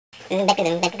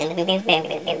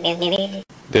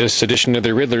This edition of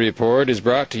the Ridley Report is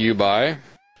brought to you by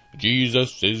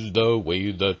Jesus is the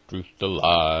way, the truth, the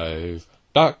life.com.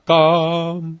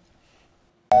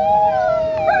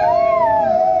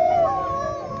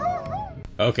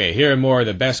 Okay, here are more of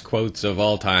the best quotes of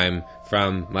all time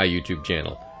from my YouTube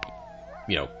channel.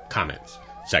 Comments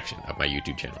section of my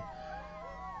YouTube channel.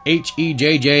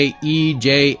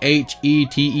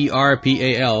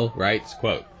 HEJJEJHETERPAL writes,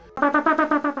 quote,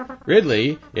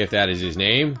 Ridley, if that is his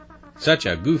name, such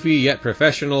a goofy yet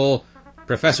professional,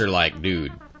 professor-like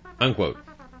dude, unquote.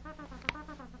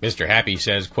 Mr. Happy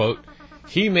says, quote,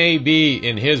 he may be,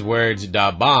 in his words,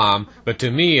 da bomb, but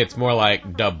to me it's more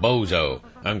like da bozo,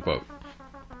 unquote.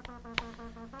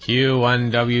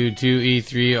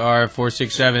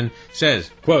 Q1W2E3R467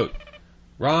 says, quote,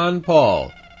 Ron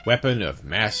Paul, weapon of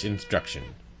mass instruction,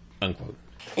 unquote.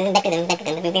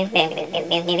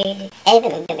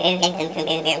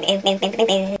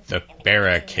 The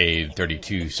Barricade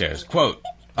 32 says, quote,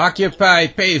 Occupy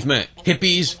pavement,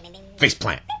 hippies,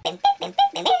 faceplant.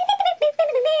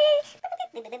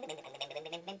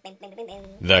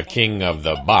 The King of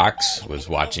the Box was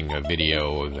watching a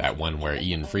video of that one where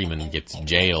Ian Freeman gets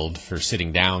jailed for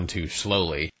sitting down too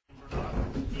slowly.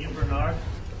 Ian Bernard?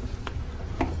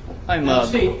 Have a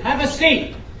seat. Have a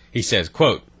seat. He says,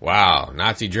 quote, wow,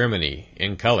 Nazi Germany,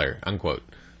 in color, unquote.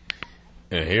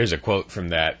 Here's a quote from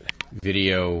that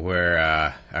video where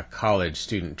a college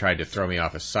student tried to throw me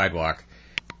off a sidewalk,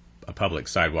 a public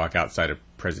sidewalk outside a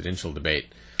presidential debate.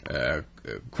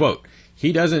 Quote,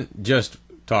 he doesn't just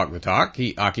talk the talk,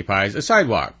 he occupies a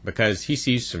sidewalk because he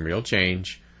sees some real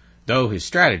change, though his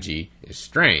strategy is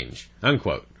strange,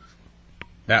 unquote.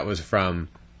 That was from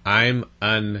I'm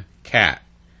Uncat.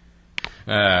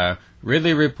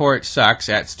 Ridley Report sucks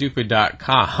at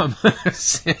stupid.com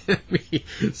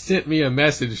sent me a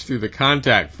message through the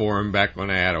contact forum back when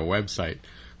I had a website.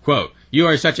 Quote, you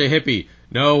are such a hippie.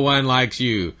 No one likes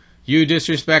you. You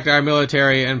disrespect our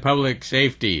military and public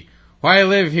safety. Why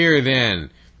live here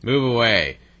then? Move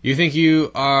away. You think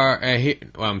you are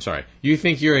You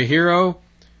think you're a hero?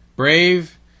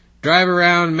 Brave? Drive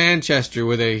around Manchester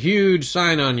with a huge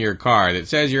sign on your car that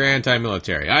says you're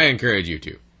anti-military. I encourage you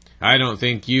to. I don't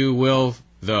think you will,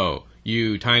 though,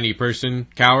 you tiny person,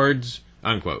 cowards,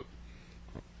 unquote.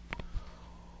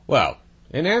 Well,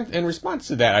 in response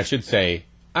to that, I should say,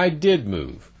 I did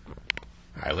move.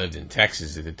 I lived in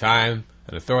Texas at the time,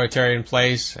 an authoritarian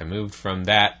place. I moved from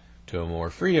that to a more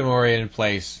freedom-oriented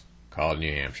place called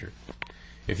New Hampshire.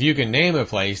 If you can name a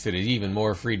place that is even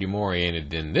more freedom-oriented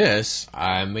than this,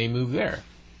 I may move there.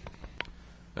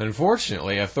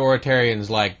 Unfortunately, authoritarians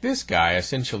like this guy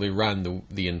essentially run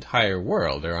the entire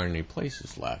world. There aren't any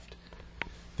places left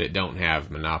that don't have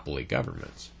monopoly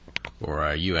governments or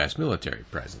a U.S. military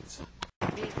presence.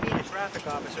 Being a traffic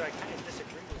officer, I kind of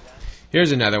disagree with that.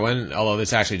 Here's another one, although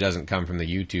this actually doesn't come from the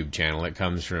YouTube channel. It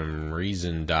comes from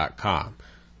reason.com.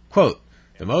 Quote,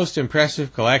 the most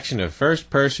impressive collection of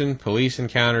first-person police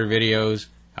encounter videos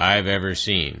I've ever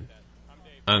seen,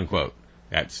 unquote.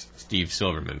 That's Steve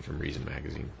Silverman from Reason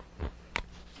Magazine.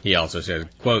 He also says,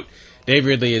 quote, Dave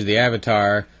Ridley is the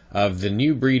avatar of the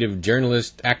new breed of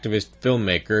journalist, activist,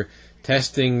 filmmaker,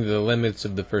 testing the limits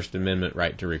of the First Amendment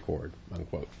right to record,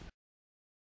 unquote.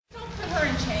 Don't put her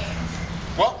in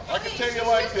chains. Well, I can tell you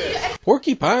like this.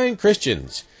 Porcupine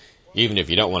Christians. Even if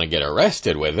you don't want to get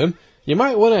arrested with them, you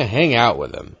might want to hang out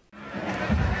with them.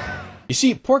 You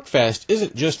see, Porkfest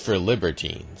isn't just for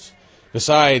libertines.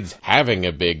 Besides having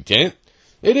a big tent,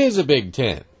 it is a big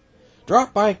tent.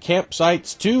 Drop by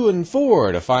campsites 2 and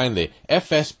 4 to find the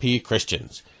FSP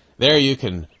Christians. There you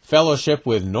can fellowship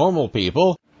with normal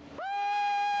people,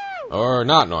 or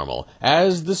not normal,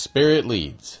 as the Spirit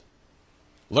leads.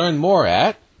 Learn more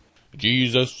at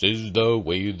Jesus is the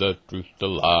way, the truth, the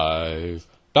life.com.